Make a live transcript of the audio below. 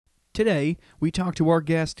Today, we talk to our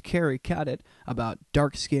guest, Kerry Coddett, about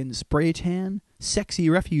dark-skin spray tan, sexy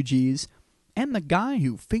refugees, and the guy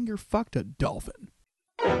who finger-fucked a dolphin.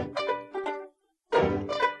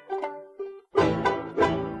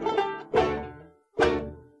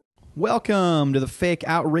 Welcome to the Fake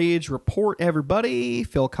Outrage Report, everybody.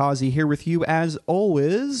 Phil Causey here with you, as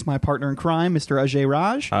always. My partner in crime, Mr. Ajai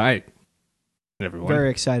Raj. Hi, everyone. Very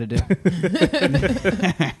excited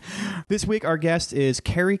to. This week, our guest is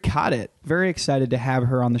Kerry Coddett. Very excited to have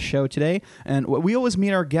her on the show today. And we always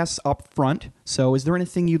meet our guests up front. So is there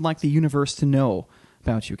anything you'd like the universe to know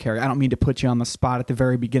about you, Kerry? I don't mean to put you on the spot at the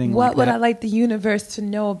very beginning. What would I like the universe to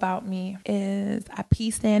know about me is I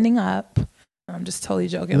pee standing up. I'm just totally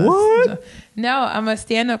joking. What? No, I'm a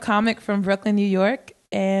stand-up comic from Brooklyn, New York,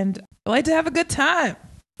 and I like to have a good time.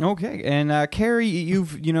 Okay, and Kerry,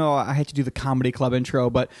 I hate to do the comedy club intro,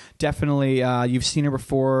 but definitely you've seen her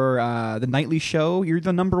before, the Nightly Show. You're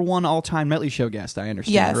the #1 all-time Nightly Show guest, I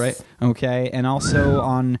understand, yes. Right? Okay, and also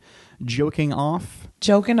on Joking Off.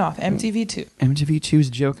 Joking Off, MTV2. MTV2's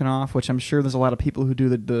Joking Off, which I'm sure there's a lot of people who do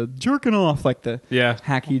the jerking off, like the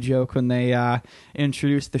hacky joke when they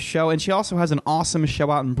introduce the show. And she also has an awesome show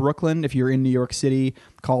out in Brooklyn, if you're in New York City,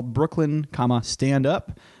 called Brooklyn, Stand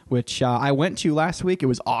Up, which I went to last week. It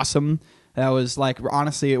was awesome. That was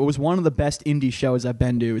honestly, it was one of the best indie shows I've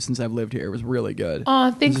been to since I've lived here. It was really good. Oh,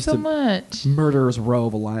 thanks so much. Murderer's row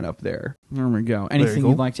of a lineup there. There we go. Anything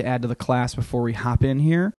you'd like to add to the class before we hop in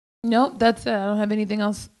here? Nope, that's it. I don't have anything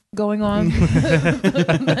else going on.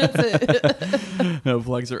 That's it. No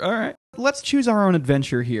plugs are all right. Let's choose our own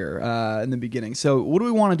adventure here in the beginning. So what do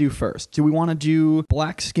we want to do first? Do we want to do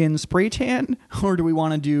black skin spray tan, or do we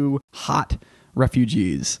want to do hot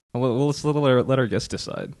refugees? Well, let's let our guests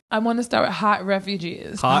decide. I want to start with hot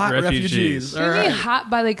refugees. Hot refugees. Do you mean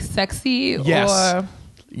hot by sexy? Yes. Or...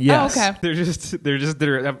 Yes. Oh, okay.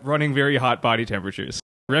 They're running very hot body temperatures.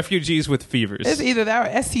 Refugees with fevers. It's either that or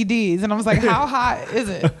STDs, and I was like, how hot is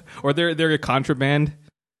it? Or they're a contraband.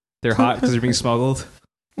 They're hot because they're being smuggled.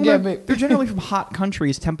 Well, yeah, but they're generally from hot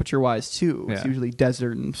countries, temperature-wise, too. It's usually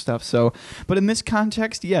desert and stuff. So, but in this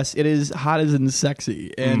context, yes, it is hot as in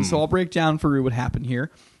sexy. And so I'll break down for you what happened here.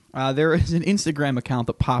 There is an Instagram account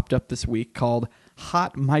that popped up this week called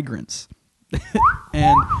Hot Migrants.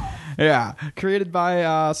 And, created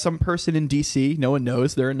by some person in D.C. No one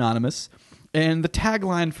knows. They're anonymous. And the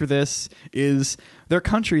tagline for this is, their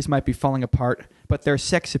countries might be falling apart, but their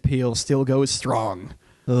sex appeal still goes strong.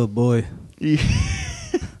 Oh, boy.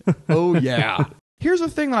 Oh, yeah. Here's the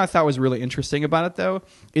thing that I thought was really interesting about it, though,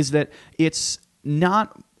 is that it's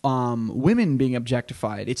not women being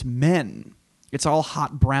objectified. It's men. It's all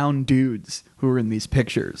hot brown dudes who are in these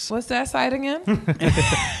pictures. What's that site again?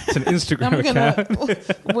 It's an Instagram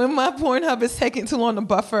account. When my Pornhub is taking too long to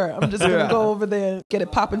buffer, I'm just going to go over there and get it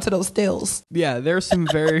popping to those stills. Yeah, there's some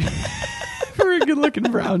very... very good-looking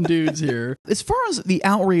brown dudes here. As far as the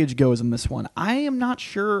outrage goes in this one, I am not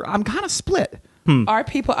sure. I'm kind of split. Are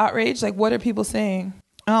people outraged? Like, what are people saying?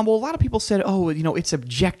 Well, a lot of people said, it's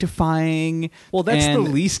objectifying. Well, that's the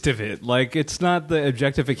least of it. Like, it's not the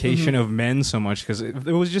objectification of men so much, because if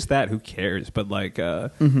it was just that, who cares? But, I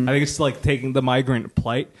think it's like taking the migrant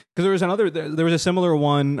plight. Because there was a similar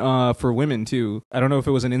one for women, too. I don't know if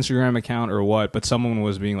it was an Instagram account or what, but someone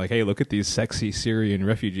was being like, hey, look at these sexy Syrian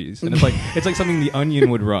refugees. And it's like something The Onion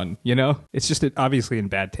would run, you know? It's just obviously in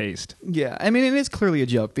bad taste. Yeah, I mean, it is clearly a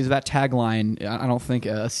joke, because that tagline, I don't think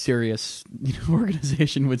a serious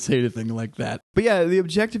organization would say anything like that. But yeah, the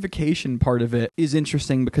objectification part of it is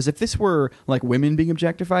interesting, because if this were like women being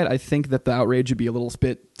objectified, I think that the outrage would be a little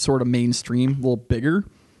bit sort of mainstream, a little bigger.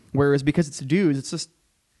 Whereas because it's dudes, it's just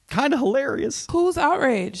kind of hilarious. Who's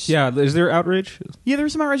outraged? Yeah, is there outrage? Yeah,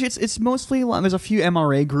 there's some outrage. It's mostly, there's a few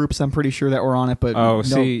MRA groups, I'm pretty sure, that were on it, but no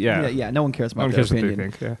one cares about their opinion.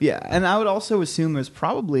 What they think, and I would also assume there's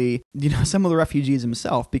probably, some of the refugees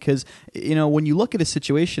themselves, because, when you look at a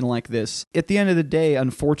situation like this, at the end of the day,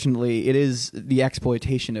 unfortunately, it is the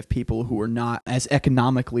exploitation of people who are not as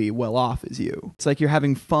economically well off as you. It's like you're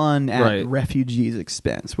having fun at refugees'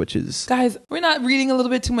 expense, which is... Guys, we're not reading a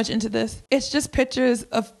little bit too much into this. It's just pictures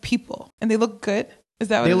of people, and they look good. Is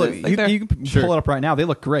that what it is? Like you can pull it up right now. They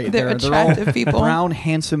look great. They're attractive all people. Brown,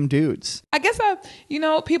 handsome dudes. I guess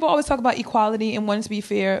people always talk about equality and wanting to be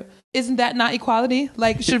fair. Isn't that not equality?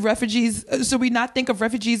 Like, should we not think of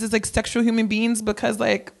refugees as like sexual human beings because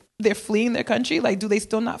they're fleeing their country? Like, do they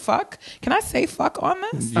still not fuck? Can I say fuck on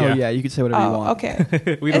this? Yeah. Oh yeah, you can say whatever you want.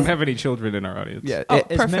 Okay. We don't have any children in our audience. Yeah,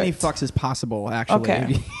 as many fucks as possible, actually.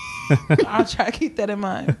 Okay. I'll try to keep that in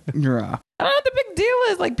mind. Yeah. I don't know what the big deal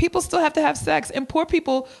is. Like, people still have to have sex, and poor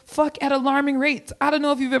people fuck at alarming rates. I don't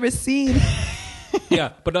know if you've ever seen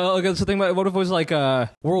Yeah, but that's the thing. What if it was like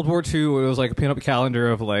World War II? It was like a pinup calendar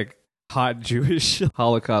of like hot Jewish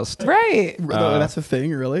Holocaust. Right. That's a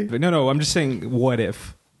thing, really? But no, I'm just saying, what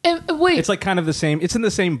if? And wait, It's like kind of the same. It's in the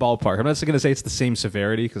same ballpark. I'm not going to say it's the same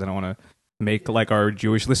severity because I don't want to make like our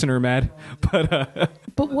Jewish listener mad.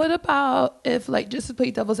 But what about if, like, just to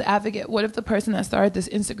play devil's advocate, what if the person that started this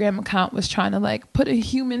Instagram account was trying to like put a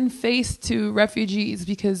human face to refugees?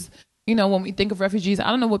 Because, you know, when we think of refugees, I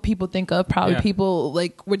don't know what people think of. Probably people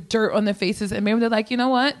like with dirt on their faces, and maybe they're like, you know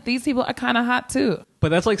what, these people are kind of hot too. But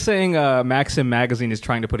that's like saying Maxim magazine is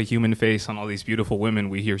trying to put a human face on all these beautiful women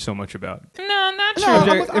we hear so much about. No, not true.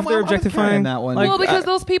 No, If they're objectifying that one. Well, because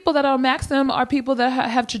those people that are Maxim are people that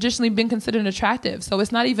have traditionally been considered attractive. So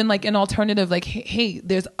it's not even like an alternative, like, hey,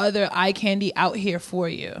 there's other eye candy out here for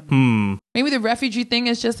you. Maybe the refugee thing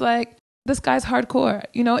is just like, this guy's hardcore.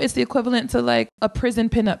 You know, it's the equivalent to like a prison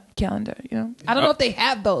pinup calendar. You know, I don't know if they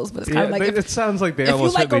have those, but it's kind of like it sounds like they if you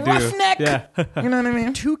almost like a certainly do. roughneck. Yeah. You know what I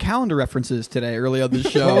mean? 2 calendar references today, early on the Oh,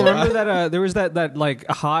 show. remember that there was that like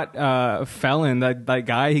hot felon, that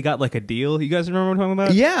guy, he got like a deal. You guys remember what I'm talking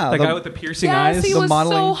about? Yeah, That guy with the piercing Yes, eyes. he The was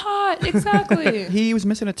modeling- so hot. Exactly. He was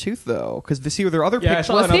missing a tooth, though, because there are other Yeah, I pictures.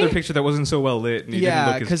 saw Was another he? picture that wasn't so well lit. And he didn't Yeah,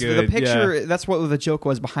 look as because good. the picture, Yeah. that's what the joke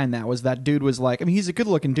was behind that, was that dude was like, I mean, he's a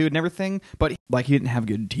good-looking dude and everything, but like he didn't have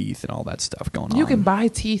good teeth and all that stuff going on. You can buy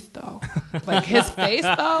teeth though. Like his face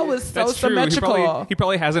though was so That's true. symmetrical. He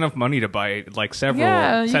probably has enough money to buy like several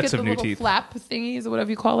Yeah, you get sets the of new little teeth. flap thingies or whatever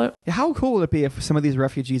you call it. How cool would it be if some of these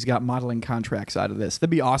refugees got modeling contracts out of this? That'd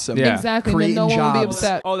be awesome. Yeah. Exactly. Creating Then no one will be jobs.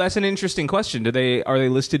 upset. Oh, that's an interesting question. Are they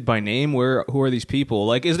listed by name? Who are these people?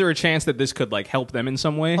 Like, is there a chance that this could like help them in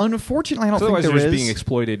some way? Unfortunately, I don't think Otherwise, there they're is. just being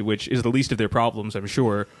exploited, which is the least of their problems, I'm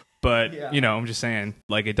sure. But you know, I'm just saying,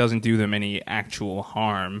 like, it doesn't do them any actual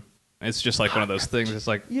harm. It's just like one of those things. It's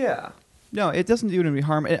like, Yeah. No, it doesn't do any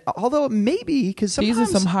harm. Although maybe, because sometimes... These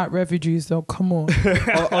are some hot refugees though. Come on.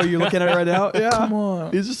 oh, you're looking at it right now? Yeah. Come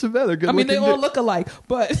on. These are some other good I mean, they looking all look alike,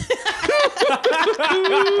 but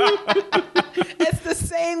it's the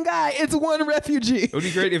same guy. It's one refugee. it would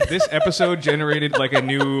be great if this episode generated like a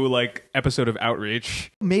new like episode of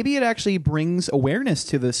Outreach. Maybe it actually brings awareness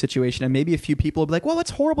to the situation, and maybe a few people will be like, well,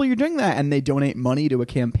 it's horrible you're doing that, and they donate money to a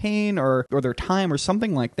campaign or their time or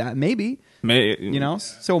something like that. Maybe. You know,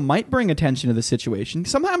 so it might bring attention to the situation.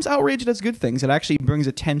 Sometimes outrage does good things. It actually brings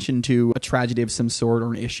attention to a tragedy of some sort or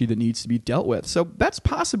an issue that needs to be dealt with. So that's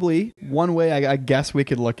possibly one way I guess we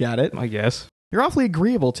could look at it. I guess. You're awfully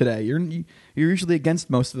agreeable today. You're usually against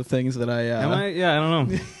most of the things that I... Am I? Yeah, I don't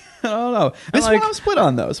know. I don't know. This one I'm split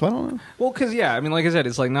on, though, so I don't know. Well, because yeah, I mean, like I said,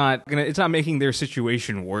 it's like it's not making their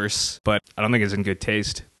situation worse, but I don't think it's in good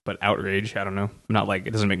taste. But outrage, I don't know. Not like,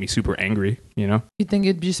 it doesn't make me super angry, you know? You think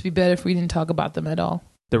it'd just be better if we didn't talk about them at all?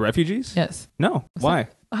 The refugees? Yes. No. Why?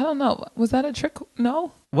 I don't know. Was that a trick?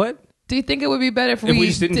 No. What? Do you think it would be better if we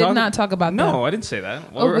just did not talk about them? No, I didn't say that.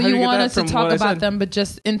 Or How do you get want that us to from talk what I about said? them, but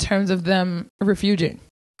just in terms of them refuging?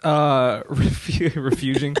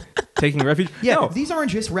 Refuging? Taking refuge? Yeah, No. these aren't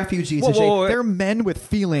just refugees, Whoa, Ajay. whoa, whoa. They're men with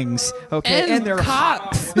feelings, okay? And they're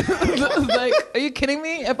cocks. Like, are you kidding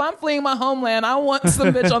me? If I'm fleeing my homeland, I want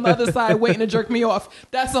some bitch on the other side waiting to jerk me off.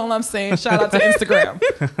 That's all I'm saying. Shout out to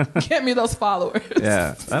Instagram. Get me those followers.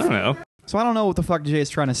 Yeah, I don't know. So I don't know what the fuck Jay is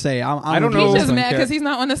trying to say. I don't know. He's Oh, just don't mad care. because he's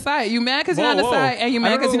not on the side. You mad because you're not on the Whoa. side, and you I mad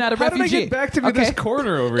don't because you're know. not a How refugee. did I get back to this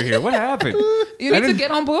corner over here? What happened? You need to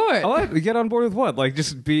get on board. What? Get on board with what? Like,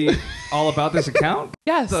 just be all about this account?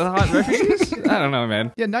 Yes. The hot refugees? I don't know,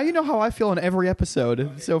 man. Yeah, now you know how I feel in every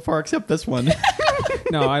episode so far, except this one.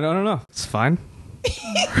 No, I don't know. It's fine.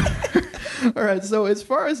 All right, so as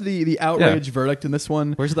far as the outrage verdict in this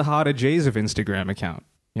one, Where's the hot Ajay's of Instagram account?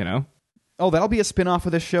 You know? oh, that'll be a spin-off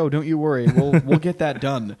of this show. Don't you worry. We'll get that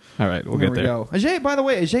done. All right, we'll There get we there. go. Ajay, by the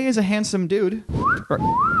way, Ajay is a handsome dude.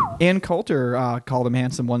 Ann Coulter called him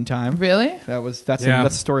handsome one time. Really? That's Yeah. a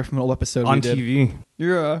story from an old episode On we did. TV.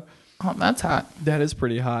 Yeah. Oh, that's hot. That is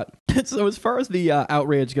pretty hot. So as far as the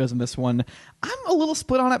outrage goes in this one, I'm a little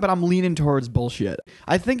split on it, but I'm leaning towards bullshit.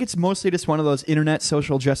 I think it's mostly just one of those internet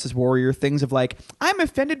social justice warrior things of like, I'm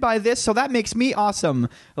offended by this, so that makes me awesome.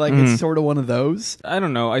 Like, it's sort of one of those. I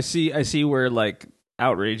don't know. I see where, like,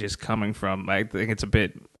 outrage is coming from. I think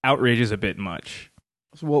outrage is a bit much.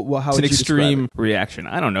 So how It's would an you describe extreme it? reaction.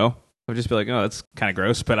 I don't know. I would just be like, oh, that's kind of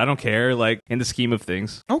gross, but I don't care. Like, in the scheme of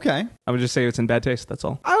things, Okay. I would just say it's in bad taste. That's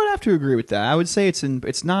all. I would have to agree with that. I would say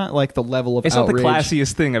it's not like the level of It's outrage. not the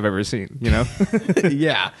classiest thing I've ever seen, you know?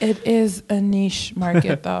 Yeah. It is a niche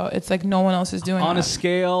market, though. It's like no one else is doing On a that.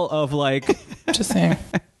 scale of, like, Just saying.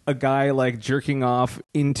 a guy, like, jerking off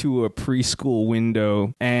into a preschool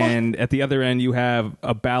window, and at the other end you have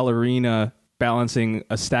a ballerina balancing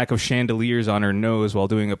a stack of chandeliers on her nose while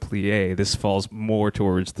doing a plie, this falls more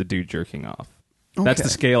towards the dude jerking off. Okay. That's the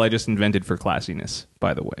scale I just invented for classiness,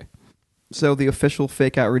 by the way. So the official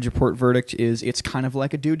Fake Outrage Report verdict is it's kind of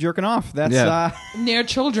like a dude jerking off. That's near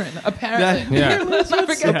children, apparently. Let's not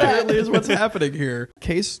forget that. Apparently is what's happening here.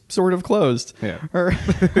 Case sort of closed. Yeah. All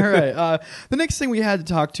right. The next thing we had to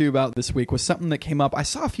talk to you about this week was something that came up. I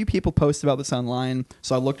saw a few people post about this online,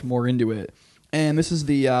 so I looked more into it. And this is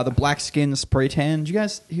the black skin spray tan. Did you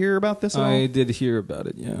guys hear about this at all? I did hear about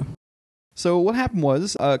it, yeah. So what happened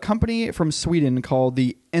was a company from Sweden called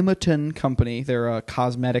the Emerton Company. They're a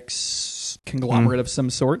cosmetics conglomerate of some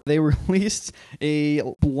sort. They released a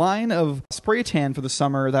line of spray tan for the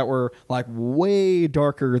summer that were like way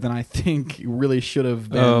darker than I think really should have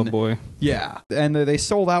been. Oh boy. Yeah. And they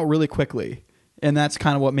sold out really quickly. And that's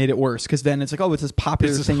kind of what made it worse, because then it's like, oh, it's this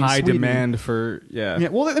popular thing in Sweden. High demand for, yeah.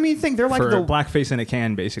 Well, I mean, they're like the blackface in a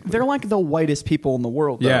can, basically. They're like the whitest people in the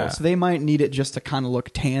world, though. Yeah. So they might need it just to kind of look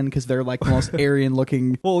tan, because they're like the most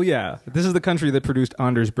Aryan-looking. Well, yeah. This is the country that produced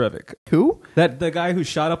Anders Breivik. Who? The guy who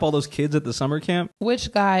shot up all those kids at the summer camp.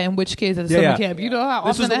 Which guy and which kids at the summer camp? You know how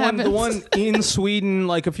often that happens? The one in Sweden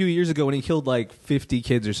like a few years ago when he killed like 50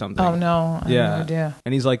 kids or something. Oh, no. I have no idea.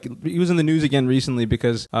 And he was in the news again recently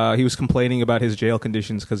because he was complaining about his jail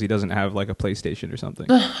conditions because he doesn't have like a PlayStation or something.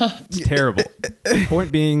 It's terrible. Point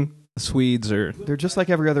being, the Swedes they're just like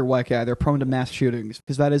every other white guy. They're prone to mass shootings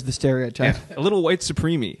because that is the stereotype. Yeah, a little white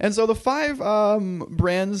supreme-y. And so the 5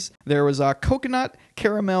 brands, there was coconut,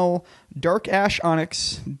 caramel, dark ash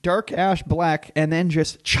onyx, dark ash black, and then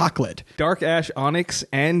just chocolate. Dark ash onyx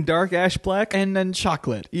and dark ash black? And then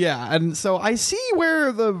chocolate. Yeah. And so I see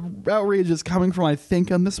where the outrage is coming from, I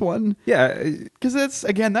think, on this one. Yeah. Because that's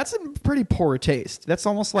a pretty poor taste. That's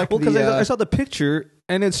almost like because I saw the picture,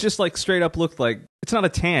 and it's just like straight up looked like it's not a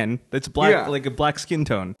tan. It's black, like a black skin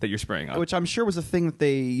tone that you're spraying on. Which I'm sure was a thing that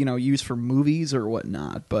they, use for movies or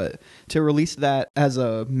whatnot. But to release that as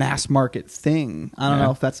a mass market thing, I don't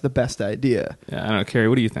know if that's the best idea. Yeah, I don't know. Carrie,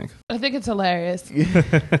 what do you think? I think it's hilarious.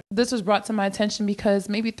 This was brought to my attention because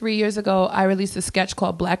maybe 3 years ago, I released a sketch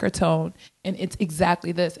called Blacker Tone. And it's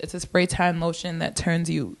exactly this. It's a spray tan lotion that turns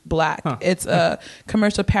you black. Huh. It's a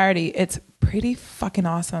commercial parody. It's pretty fucking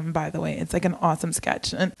awesome, by the way. It's like an awesome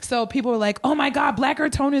sketch. And so people were like, oh my God, Blacker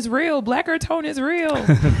Tone is real. Blacker Tone is real.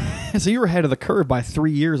 So you were ahead of the curve by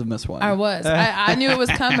 3 years on this one. I was. I knew it was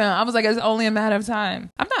coming. I was like, it's only a matter of time.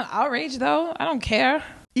 I'm not outraged, though. I don't care.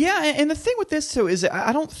 Yeah, and the thing with this, too, is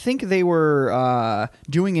I don't think they were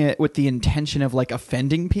doing it with the intention of, like,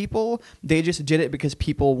 offending people. They just did it because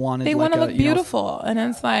people wanted, they want to look beautiful. And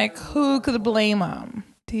it's like, who could blame them?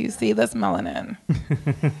 Do you see this melanin?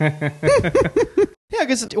 Yeah,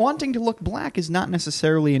 because wanting to look black is not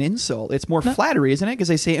necessarily an insult. It's more flattery, isn't it? Because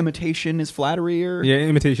they say imitation is flattery. Yeah,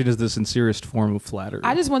 imitation is the sincerest form of flattery.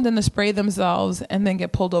 I just want them to spray themselves and then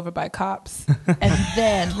get pulled over by cops. And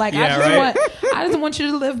then, like, I just want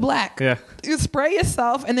you to live black. Yeah. You spray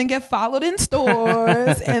yourself and then get followed in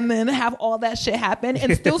stores and then have all that shit happen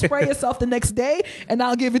and still spray yourself the next day and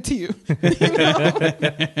I'll give it to you.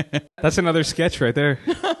 That's another sketch right there.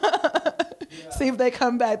 See if they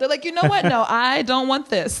come back. They're like, you know what? No, I don't want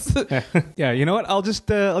this. Yeah, you know what? I'll just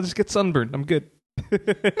get sunburned. I'm good. No,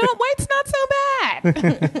 white's not so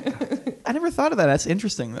bad. I never thought of that. That's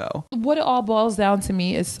interesting, though. What it all boils down to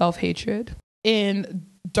me is self-hatred. In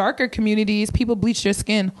darker communities, people bleach their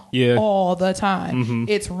skin all the time. Mm-hmm.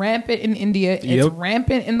 It's rampant in India. It's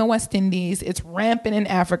rampant in the West Indies. It's rampant in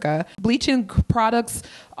Africa. Bleaching products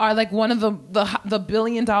are like one of the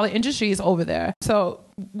billion-dollar industries over there. So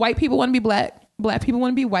white people want to be black. Black people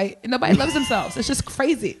want to be white. And nobody loves themselves. It's just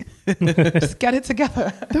crazy. Just get it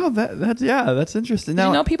together. No, that's interesting. Now,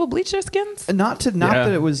 you know people bleach their skins? Not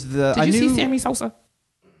that it was the... Did you see Sammy Sosa?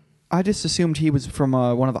 I just assumed he was from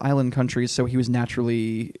one of the island countries, so he was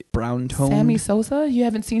naturally brown toned. Sammy Sosa? You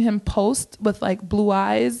haven't seen him post with like blue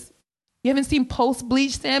eyes? You haven't seen post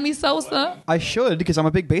bleach Sammy Sosa? I should, because I'm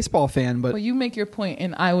a big baseball fan. But well, you make your point,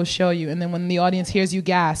 and I will show you. And then when the audience hears you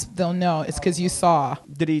gasp, they'll know it's because you saw.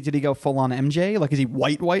 Did he go full on MJ? Like, is he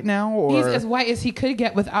white now? Or? He's as white as he could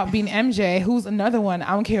get without being MJ. Who's another one?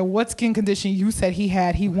 I don't care what skin condition you said he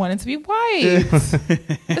had. He wanted to be white.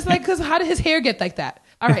 It's like, because how did his hair get like that?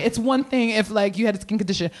 All right, it's one thing if like you had a skin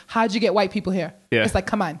condition. How'd you get white people hair? Yeah. It's like,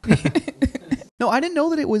 come on. No, I didn't know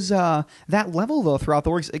that it was that level, though, throughout the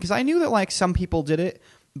works. Because I knew that, like, some people did it,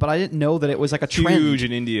 but I didn't know that it was, like, a trend. Huge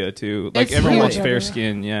in India, too. Like, everyone's fair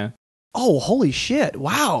skin, yeah. Oh, holy shit.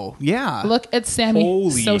 Wow. Yeah. Look at Sammy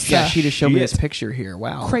Sosa. Yeah, she just showed me this picture here.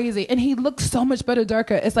 Wow. Crazy. And he looks so much better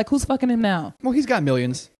darker. It's like, who's fucking him now? Well, he's got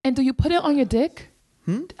millions. And do you put it on your dick?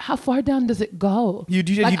 How far down does it go?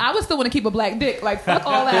 I would still want to keep a black dick. Like, fuck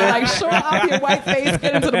all that. Like, sure, I'll be a white face,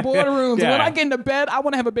 get into the boardrooms. Yeah. When I get into bed, I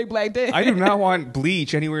want to have a big black dick. I do not want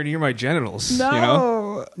bleach anywhere near my genitals. No. You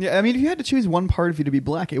know? Yeah, I mean, if you had to choose one part of you to be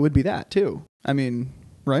black, it would be that too. I mean,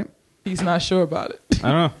 right? He's not sure about it.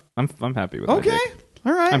 I don't know. I'm happy with my dick.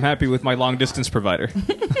 All right. I'm happy with my long distance provider.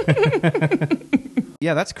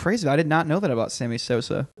 Yeah, that's crazy. I did not know that about Sammy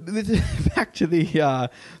Sosa. Back to the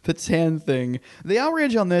tan thing. The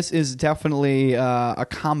outrage on this is definitely a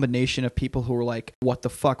combination of people who are like, what the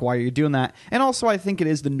fuck? Why are you doing that? And also, I think it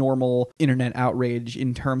is the normal internet outrage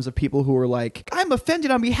in terms of people who are like, I'm offended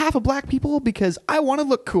on behalf of black people because I want to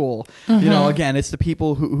look cool. You know, again, it's the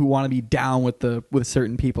people who want to be down with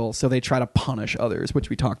certain people, so they try to punish others, which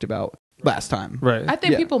we talked about last time. Right. I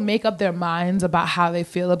think people make up their minds about how they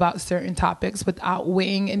feel about certain topics without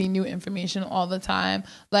weighing any new information all the time.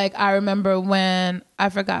 Like, I remember when I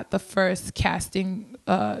forgot the first casting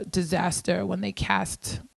disaster when they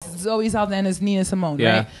cast Zoe Saldana's Nina Simone,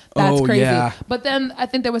 right? That's crazy. Yeah. But then I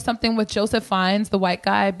think there was something with Joseph Fiennes, the white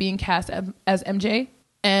guy, being cast as MJ.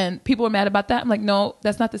 And people were mad about that. I'm like, no,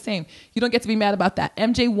 that's not the same. You don't get to be mad about that.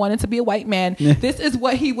 MJ wanted to be a white man. This is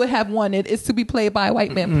what he would have wanted, is to be played by a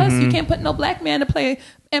white man. Plus, you can't put no black man to play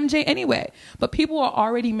MJ anyway. But people are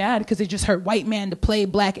already mad because they just heard white man to play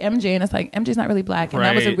black MJ. And it's like, MJ's not really black. And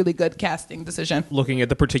that was a really good casting decision. Looking at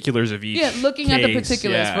the particulars of each looking at the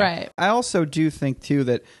particulars, right. I also do think, too,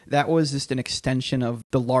 that was just an extension of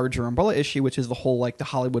the larger umbrella issue, which is the whole, like, the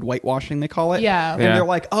Hollywood whitewashing, they call it. Yeah. And they're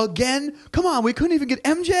like, again? Come on, we couldn't even get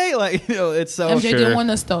MJ? Like, you know, it's so... MJ didn't win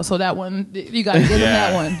this, though, so that one, you got to give him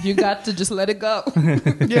that one. You got to just let it go.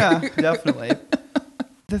 Yeah, definitely.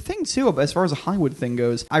 The thing, too, as far as the Hollywood thing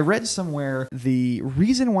goes, I read somewhere the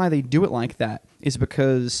reason why they do it like that is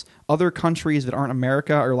because other countries that aren't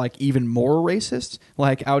America are, like, even more racist.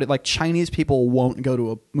 Like, Chinese people won't go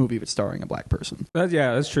to a movie if it's starring a black person.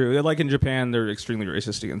 That's true. Like, in Japan, they're extremely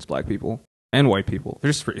racist against black people. And white people.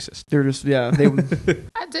 They're just racist. They're just, I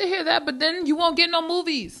did hear that, but then you won't get no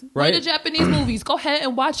movies. Right? Go to Japanese movies. Go ahead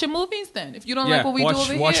and watch your movies then. If you don't like what we do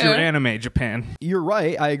over here. Watch your anime, Japan. You're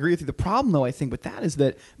right. I agree with you. The problem, though, I think with that is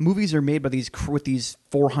that movies are made by these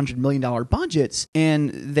 $400 million budgets, and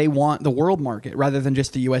they want the world market rather than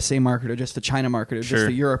just the USA market or just the China market or just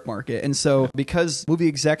the Europe market. And so because movie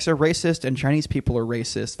execs are racist and Chinese people are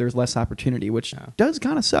racist, there's less opportunity, which does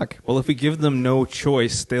kind of suck. Well, if we give them no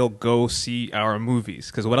choice, they'll go see our movies,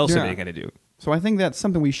 because what else are they going to do? So I think that's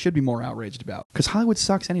something we should be more outraged about, because Hollywood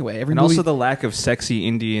sucks anyway. Also the lack of sexy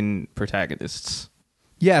Indian protagonists.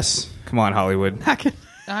 Yes. Come on, Hollywood.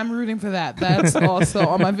 I'm rooting for that. That's also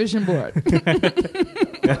on my vision board.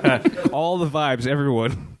 All the vibes,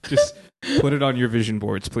 everyone. Just put it on your vision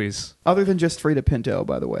boards, please. Other than just Frida Pinto,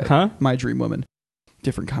 by the way. Huh? My dream woman.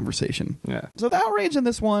 Different conversation. Yeah. So the outrage in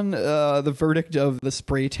this one, the verdict of the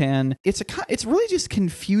spray tan, it's really just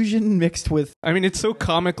confusion mixed with... I mean, it's so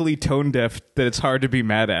comically tone deaf that it's hard to be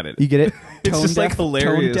mad at it. You get it? It's just like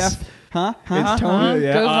hilarious. Tone deaf? Huh? It's tone,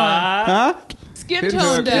 Good one. Huh? Skin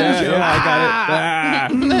tone deaf. Yeah, I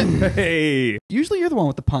got it. Hey. Usually you're the one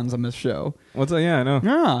with the puns on this show. What's that? Yeah, I know.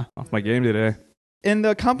 Yeah. Off my game today. And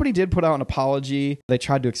the company did put out an apology. They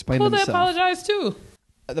tried to explain themselves. They apologize too.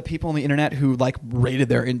 The people on the internet who like rated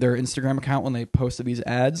their Instagram account when they posted these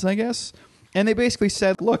ads, I guess. And they basically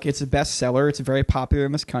said, look, it's a bestseller. It's very popular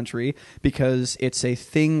in this country because it's a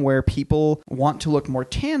thing where people want to look more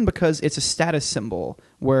tan because it's a status symbol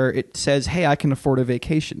where it says, hey, I can afford a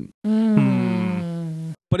vacation.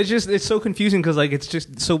 But it's so confusing because like it's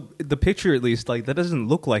just so the picture at least like that doesn't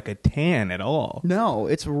look like a tan at all. No,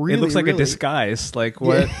 it's really it looks like a disguise. Like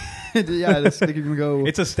what? Yeah, it's like you can go.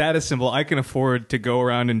 It's a status symbol. I can afford to go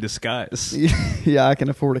around in disguise. Yeah, I can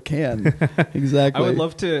afford a can. Exactly. I would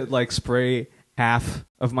love to like spray half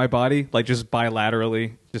of my body, like just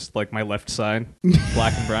bilaterally, just like my left side,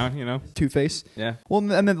 black and brown, you know? Two-Face? Yeah.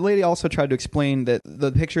 Well, and the lady also tried to explain that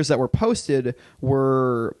the pictures that were posted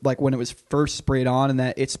were like when it was first sprayed on and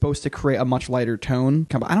that it's supposed to create a much lighter tone.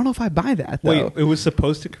 I don't know if I buy that, though. Wait, it was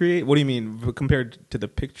supposed to create? What do you mean? Compared to the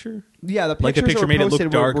picture? Yeah, the like pictures the picture made it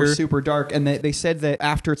look darker? Were super dark, and they said that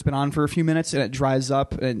after it's been on for a few minutes and it dries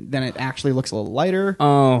up, and then it actually looks a little lighter.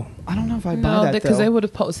 Oh. I don't know if I buy that, because they would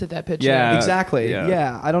have posted that picture. Yeah. Exactly.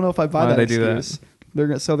 Yeah. I don't know if I buy that they excuse. Do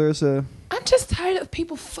that? So there's a... I'm just tired of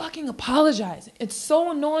people fucking apologizing. It's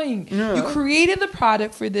so annoying. Yeah. You created the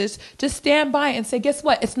product for this. Just stand by and say, guess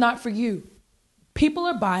what? It's not for you. People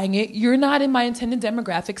are buying it. You're not in my intended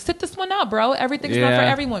demographic. Sit this one out, bro. Everything's not for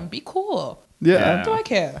everyone. Be cool. Yeah. Do I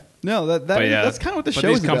care? No, that's kind of what the show is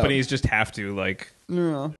about. These companies just have to, like...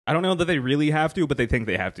 Yeah. I don't know that they really have to, but they think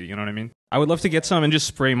they have to. You know what I mean? I would love to get some and just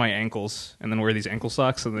spray my ankles and then wear these ankle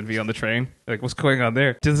socks and then be on the train. Like, what's going on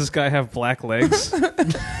there? Does this guy have black legs?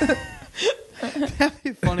 That'd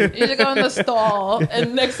be funny. You just go in the stall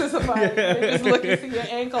and next to somebody, they're just looking to your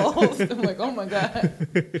ankles. I'm like, oh my god.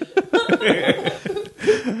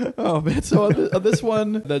 Oh man! So this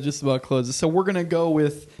one that just about closes. So we're gonna go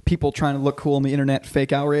with people trying to look cool on the internet.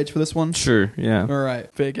 Fake outrage for this one. Sure. Yeah. All right.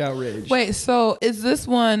 Fake outrage. Wait. So is this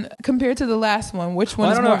one compared to the last one? Which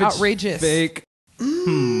one is more outrageous? Fake.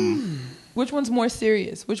 Which one's more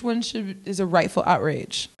serious? Which one is a rightful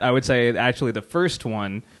outrage? I would say actually the first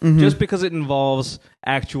one, just because it involves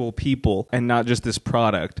actual people and not just this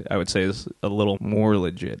product, I would say is a little more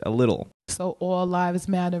legit. A little. So all lives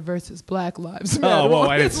matter versus Black Lives Matter. Oh, whoa,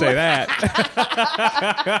 I didn't say that.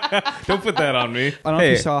 Don't put that on me. I don't know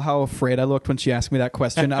if you saw how afraid I looked when she asked me that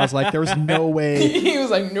question. I was like, there's no way. He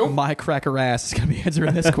was like, nope. My cracker ass is going to be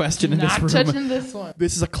answering this question in this room. Not touching this one.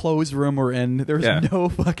 This is a closed room we're in. There's no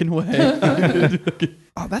fucking way.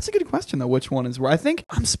 Oh, that's a good question, though. Which one is where? I think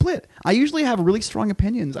I'm split. I usually have really strong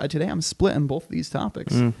opinions. Today I'm split on both of these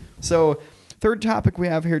topics. So, third topic we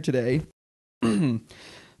have here today.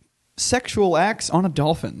 Sexual acts on a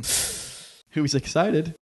dolphin. Who's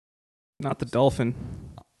excited? Not the dolphin.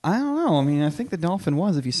 I don't know. I mean, I think the dolphin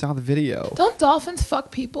was, if you saw the video. Don't dolphins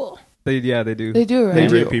fuck people? They do. They do, right? They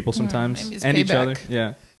rape people sometimes. Maybe it's and payback. each other.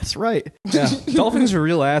 Yeah. That's right. Yeah. Dolphins are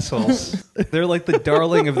real assholes. They're like the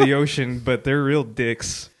darling of the ocean, but they're real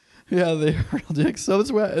dicks. Yeah, they are real dicks. So this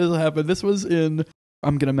is what happened. This was in,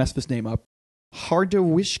 I'm going to mess this name up,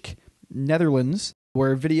 Harderwijk, Netherlands,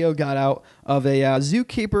 where a video got out of a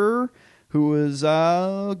zookeeper who was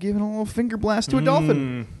giving a little finger blast to a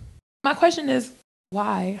dolphin. My question is,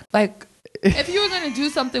 why? Like, if you were going to do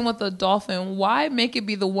something with a dolphin, why make it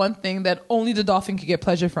be the one thing that only the dolphin could get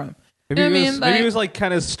pleasure from? Maybe he was like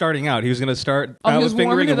kind of starting out. He was going to start out with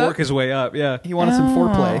fingering and work his way up. Yeah. He wanted some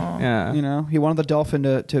foreplay. Yeah. You know, he wanted the dolphin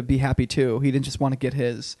to be happy too. He didn't just want to get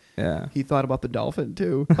his. Yeah. He thought about the dolphin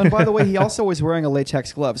too. And by the way, he also was wearing a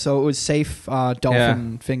latex glove, so it was safe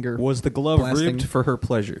dolphin finger. Was the glove blasting. ribbed for her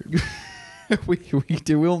pleasure? we do.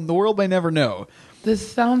 The world may never know.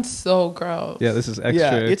 This sounds so gross. Yeah, this is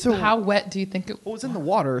extra. Yeah, how wet do you think it was? Well, it was in the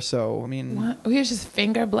water, so I mean. What? He was just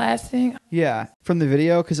finger blasting? Yeah, from the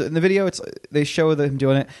video, because in the video they show him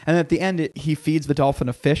doing it, and at the end he feeds the dolphin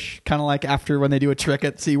a fish, kind of like after when they do a trick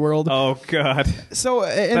at SeaWorld. Oh God! So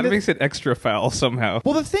that makes it extra foul somehow.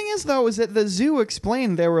 Well, the thing is though, is that the zoo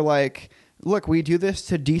explained they were like, look, we do this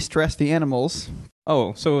to de-stress the animals.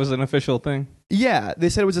 Oh, so it was an official thing? Yeah, they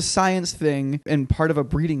said it was a science thing and part of a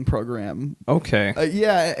breeding program. Okay.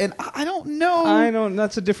 Yeah, and I don't know.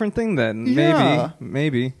 That's a different thing then. Yeah.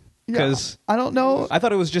 Maybe. Because I don't know. I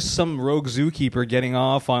thought it was just some rogue zookeeper getting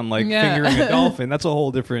off on like fingering a dolphin. That's a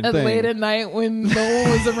whole different thing. Late at night when no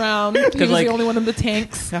one was around. He was the only one in the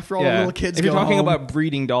tanks. After all the little kids if you're talking home. about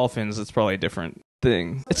breeding dolphins, it's probably a different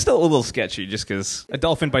thing. It's still a little sketchy just because a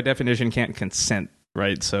dolphin by definition can't consent,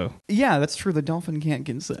 right? So yeah, that's true. The dolphin can't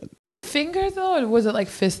consent. Finger though, or was it like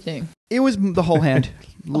fisting? It was the whole hand.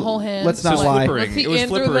 The whole hand. Let's not lie. It was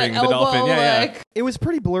flippering the dolphin. Yeah. It was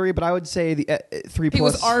pretty blurry, but I would say the 3+. He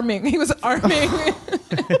was arming.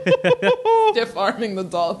 Stiff arming the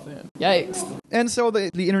dolphin. Yikes. And so the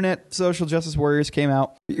internet social justice warriors came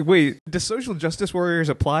out. Wait, does social justice warriors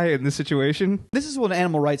apply in this situation? This is what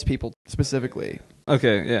animal rights people specifically.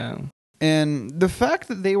 Okay, yeah. And the fact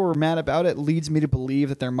that they were mad about it leads me to believe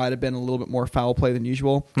that there might have been a little bit more foul play than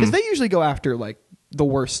usual. Because they usually go after like the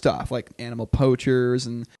worst stuff, like animal poachers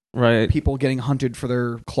and people getting hunted for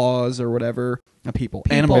their claws or whatever.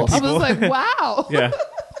 Animals. I was like, wow. Yeah.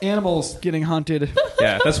 Animals getting hunted.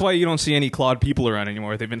 Yeah, that's why you don't see any clawed people around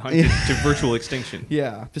anymore. They've been hunted to virtual extinction.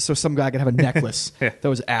 Yeah, just so some guy could have a necklace.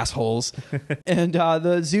 Those assholes. And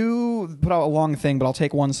the zoo put out a long thing, but I'll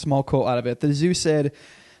take one small quote out of it. The zoo said,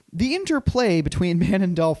 "The interplay between man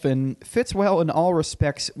and dolphin fits well in all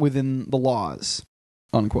respects within the laws."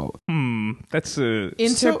 Unquote. That's a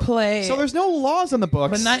interplay. So there's no laws on the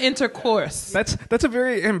books, but not intercourse. That's a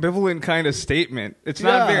very ambivalent kind of statement. It's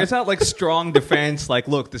not it's not like strong defense. Like,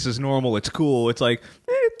 look, this is normal. It's cool. It's like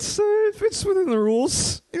it's within the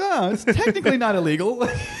rules. Yeah, it's technically not illegal. You know,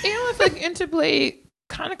 I feel like interplay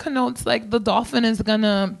kind of connotes like the dolphin is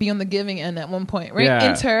gonna be on the giving end at one point, right?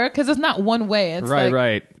 Yeah. Because it's not one way. It's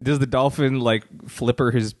right. Does the dolphin like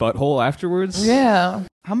flipper his butthole afterwards? Yeah.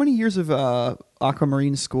 How many years of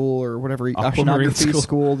aquamarine school or whatever Aquamarine oceanography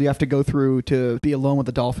school do you have to go through to be alone with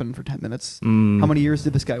a dolphin for 10 minutes? How many years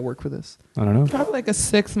did this guy work for this? I don't know. Probably like a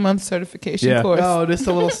 6-month certification course. Oh, just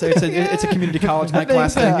a little. It's a community college night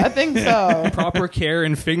class thing. I think so. Proper care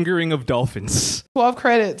and fingering of dolphins. 12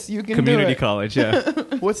 credits. You can Community do it. college, yeah.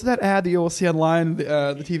 What's that ad that you'll see online,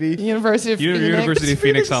 the TV? University of Phoenix. University of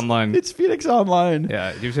Phoenix Online. It's Phoenix Online.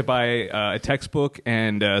 Yeah, you have to buy a textbook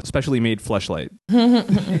and a specially made fleshlight.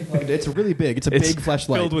 It's really big. It's a big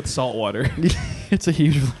fleshlight. Filled with salt water. It's a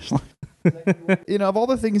huge fleshlight. Of all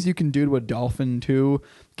the things you can do to a dolphin, too,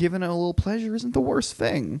 giving it a little pleasure isn't the worst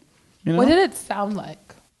thing. What did it sound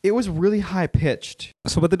like? It was really high pitched.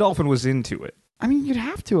 But the dolphin was into it. I mean, you'd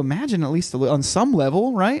have to imagine, at least on some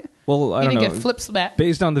level, right? Well, I don't know. You didn't get flip slapped.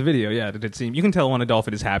 Based on the video, yeah, did it seem? You can tell when a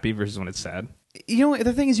dolphin is happy versus when it's sad.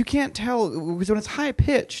 The thing is, you can't tell, because when it's high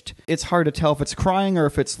pitched, it's hard to tell if it's crying or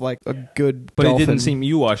if it's like a good But dolphin. it didn't seem,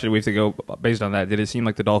 you watched it, we have to go based on that. Did it seem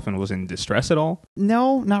like the dolphin was in distress at all?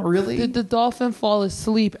 No, not really. Did the dolphin fall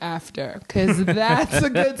asleep after? Because that's a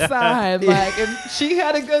good sign. Like, if she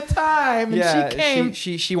had a good time and she came,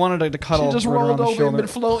 she wanted to cuddle. she just right around rolled the over and shoulder. been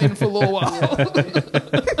floating for a little while.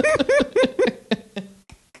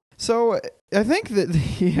 So I think that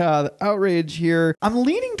the outrage here, I'm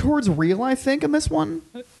leaning towards real, I think, in this one.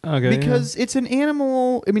 Okay. Because it's an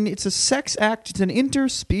animal, it's a sex act. It's an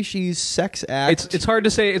interspecies sex act. It's hard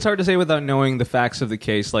to say. It's hard to say without knowing the facts of the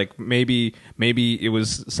case. Like maybe it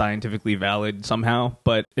was scientifically valid somehow,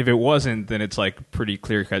 but if it wasn't, then it's like pretty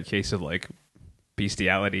clear cut case of like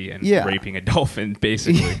bestiality and raping a dolphin,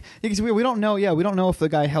 basically. Because we don't know. Yeah, we don't know if the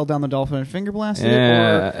guy held down the dolphin and finger blasted it,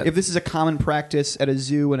 or if this is a common practice at a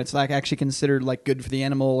zoo and it's like actually considered like good for the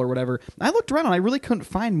animal or whatever. I looked around and I really couldn't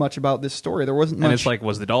find much about this story. There wasn't much. And it's like,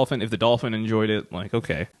 if the dolphin enjoyed it, like,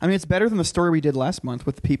 okay. It's better than the story we did last month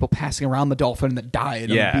with the people passing around the dolphin that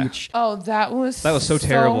died on the beach. Oh, that was so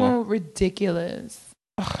terrible, ridiculous.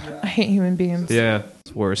 Ugh, I hate human beings. Yeah,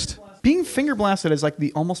 it's worst. Being finger blasted is like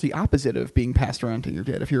almost the opposite of being passed around to your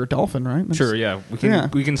dead. If you're a dolphin, right? Sure, yeah.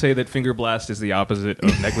 We can say that finger blast is the opposite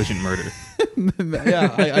of negligent murder.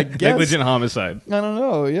 Yeah, I guess. Negligent homicide. I don't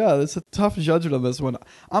know. Yeah, that's a tough judgment on this one.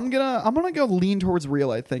 I'm gonna go lean towards real,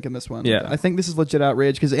 I think, in this one. Yeah. I think this is legit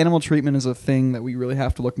outrage because animal treatment is a thing that we really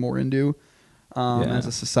have to look more into as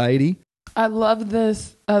a society. I love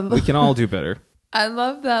this. We can all do better. I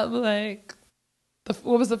love that. Like,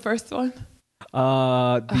 what was the first one?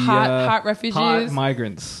 Hot refugees, hot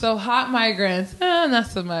migrants. So hot migrants, not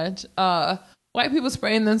so much. White people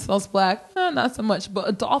spraying themselves black, not so much. But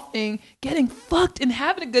a dolphin getting fucked and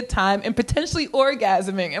having a good time and potentially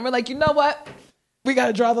orgasming, and we're like, you know what? We got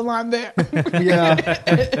to draw the line there.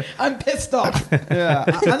 Yeah. I'm pissed off. Yeah.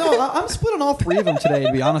 I know. I'm split on all three of them today,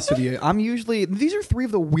 to be honest with you. These are three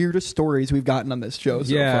of the weirdest stories we've gotten on this show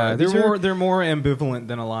so far. They're more ambivalent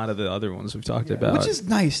than a lot of the other ones we've talked about. Which is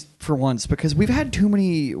nice for once, because we've had too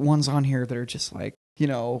many ones on here that are just like,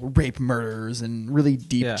 rape murders and really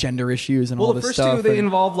deep gender issues and all this stuff. Well, the first two, they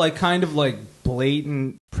involve kind of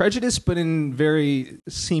blatant prejudice, but in very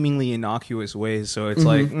seemingly innocuous ways. So it's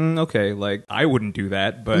okay, I wouldn't do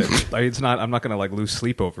that, but I'm not going to lose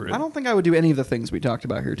sleep over it. I don't think I would do any of the things we talked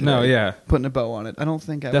about here today. No, yeah. Putting a bow on it. I don't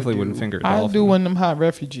think I definitely wouldn't finger a I'll dolphin. do one of them hot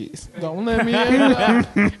refugees. Don't let me end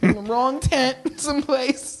up in the wrong tent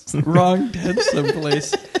someplace. Wrong tent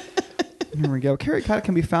someplace. Here we go. Kerry Coddett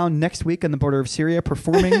can be found next week on the border of Syria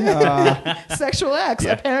performing sexual acts,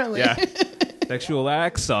 apparently. Yeah. Sexual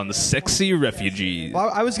acts on the sexy refugees. Well,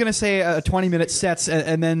 I was going to say 20-minute sets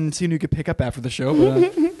and then see who could pick up after the show.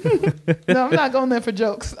 But, No, I'm not going there for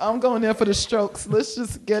jokes. I'm going there for the strokes. Let's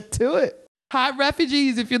just get to it. Hot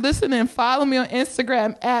refugees, if you're listening, follow me on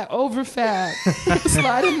Instagram at Overfab.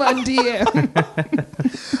 Slide in my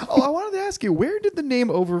DM. I wanted to ask you, where did the name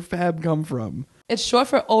Overfab come from? It's short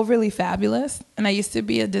for overly fabulous. And I used to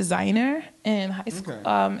be a designer in high school,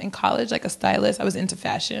 in college, like a stylist. I was into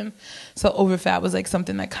fashion. So Overfab was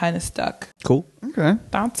something that kind of stuck. Cool. Okay.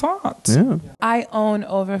 That's hot. Yeah. I own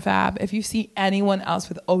Overfab. If you see anyone else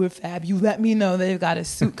with Overfab, you let me know they've got a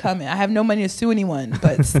suit coming. I have no money to sue anyone,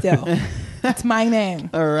 but still, that's my name.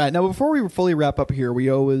 All right. Now, before we fully wrap up here, we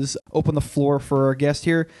always open the floor for our guest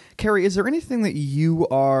here. Kerry, is there anything that you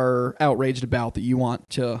are outraged about that you want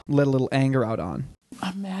to let a little anger out on?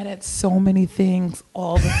 I'm mad at so many things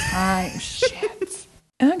all the time. Shit.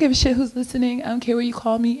 I don't give a shit who's listening. I don't care what you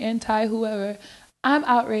call me, anti, whoever. I'm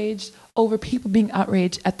outraged over people being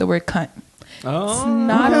outraged at the word cunt. Oh. It's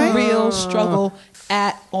not a real struggle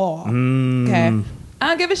at all. Okay? I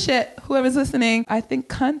don't give a shit. Whoever's listening, I think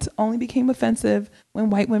cunt only became offensive when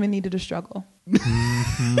white women needed a struggle.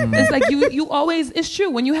 It's like you always, it's true.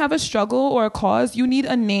 When you have a struggle or a cause, you need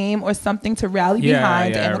a name or something to rally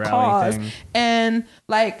behind and a cause. Thing. And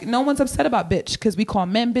like, no one's upset about bitch because we call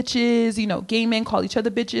men bitches, you know, gay men call each other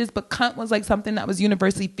bitches, but cunt was like something that was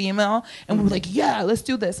universally female. And we were like, yeah, let's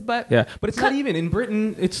do this. But it's not even in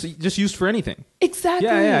Britain. It's just used for anything. Exactly.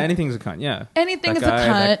 Yeah. Anything's a cunt. Yeah. Anything is guy, a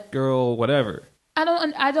cunt. That girl, whatever.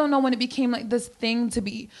 I don't know when it became like this thing to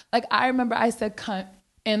be like, I remember I said cunt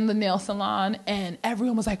in the nail salon and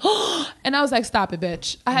everyone was like, oh, and I was like, stop it,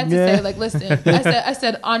 bitch. I had to say, like, listen, I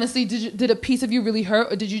said, honestly, did a piece of you really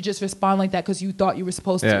hurt, or did you just respond like that because you thought you were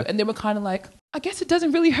supposed to? And they were kind of like, I guess it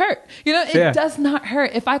doesn't really hurt. You know, it does not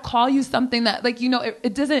hurt. If I call you something that, like, you know,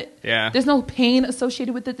 it doesn't, there's no pain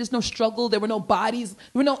associated with it. There's no struggle. There were no bodies.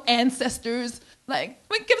 There were no ancestors. Like,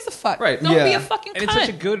 I mean, give us a fuck. Right. Don't be a fucking cunt. And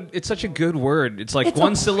it's such a good word. It's like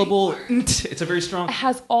one syllable. It's a very strong. It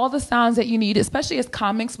has all the sounds that you need, especially as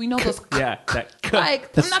comics. We know those. That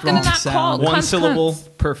like, I'm not gonna not call one syllable.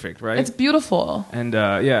 Cunts. Perfect, right? It's beautiful. And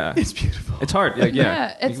it's beautiful. It's hard. Like,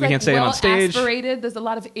 it's we can't say it on stage. Aspirated. There's a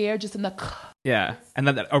lot of air just in the. Yeah, and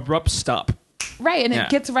then that abrupt stop. Right, and it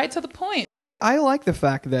gets right to the point. I like the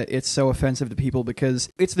fact that it's so offensive to people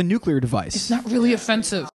because it's the nuclear device. It's not really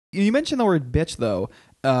offensive. You mentioned the word bitch, though.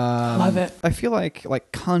 Love it. I feel like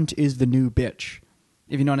cunt is the new bitch,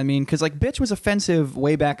 if you know what I mean. Because like bitch was offensive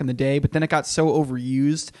way back in the day, but then it got so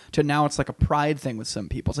overused to now it's like a pride thing with some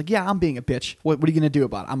people. It's like, yeah, I'm being a bitch. What are you gonna do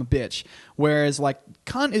about it? I'm a bitch. Whereas like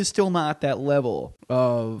cunt is still not at that level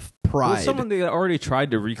of pride. Well, someone that already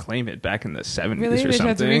tried to reclaim it back in the 70s really? or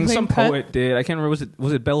something. Some poet did. I can't remember.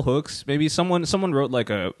 Was it Bell Hooks? Maybe someone wrote like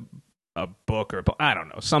a book or I don't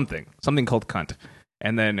know, something called cunt.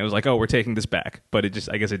 And then it was like, oh, we're taking this back. But it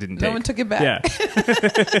just, I guess it didn't take. No one took it back. Yeah.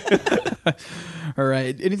 All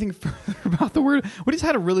right. Anything further about the word? We just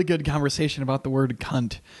had a really good conversation about the word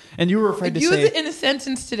cunt. And you were afraid to say. Use it in a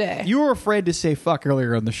sentence today. You were afraid to say fuck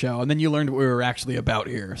earlier on the show. And then you learned what we were actually about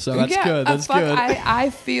here. So that's good. That's good. I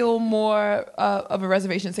feel more of a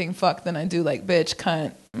reservation saying fuck than I do like bitch,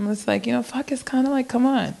 cunt. And it's like, you know, fuck is kind of like, come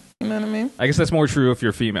on. You know what I mean? I guess that's more true if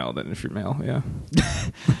you're female than if you're male, yeah.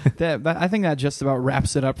 I think that just about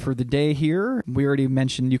wraps it up for the day here. We already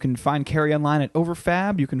mentioned you can find Kerry online at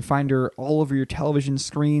Overfab. You can find her all over your television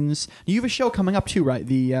screens. You have a show coming up too, right?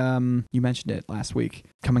 You mentioned it last week.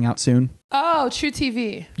 Coming out soon. Oh, True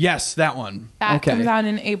TV. Yes, that one. That comes out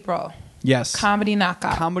in April. Yes. Comedy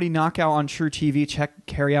Knockout. Comedy Knockout on True TV. Check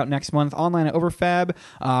Kerry out next month. Online at Overfab.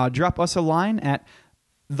 Drop us a line at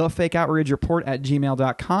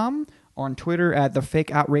thefakeoutragereport@gmail.com, on Twitter at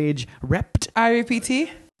thefakeoutragerept. REPT?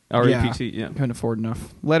 REPT, yeah. Couldn't afford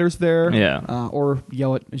enough letters there. Yeah. Or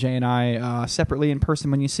yell at Jay and I separately in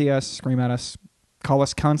person when you see us. Scream at us. Call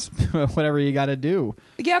us cunts. Whatever you got to do.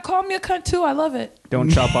 Yeah, call me a cunt too. I love it. Don't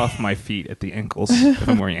chop off my feet at the ankles if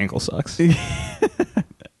I'm wearing ankle socks.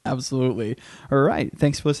 Absolutely. All right.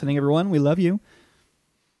 Thanks for listening, everyone. We love you.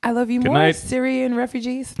 I love you Good more, night. Syrian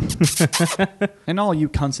refugees. And all you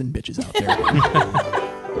cunts and bitches out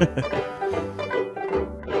there.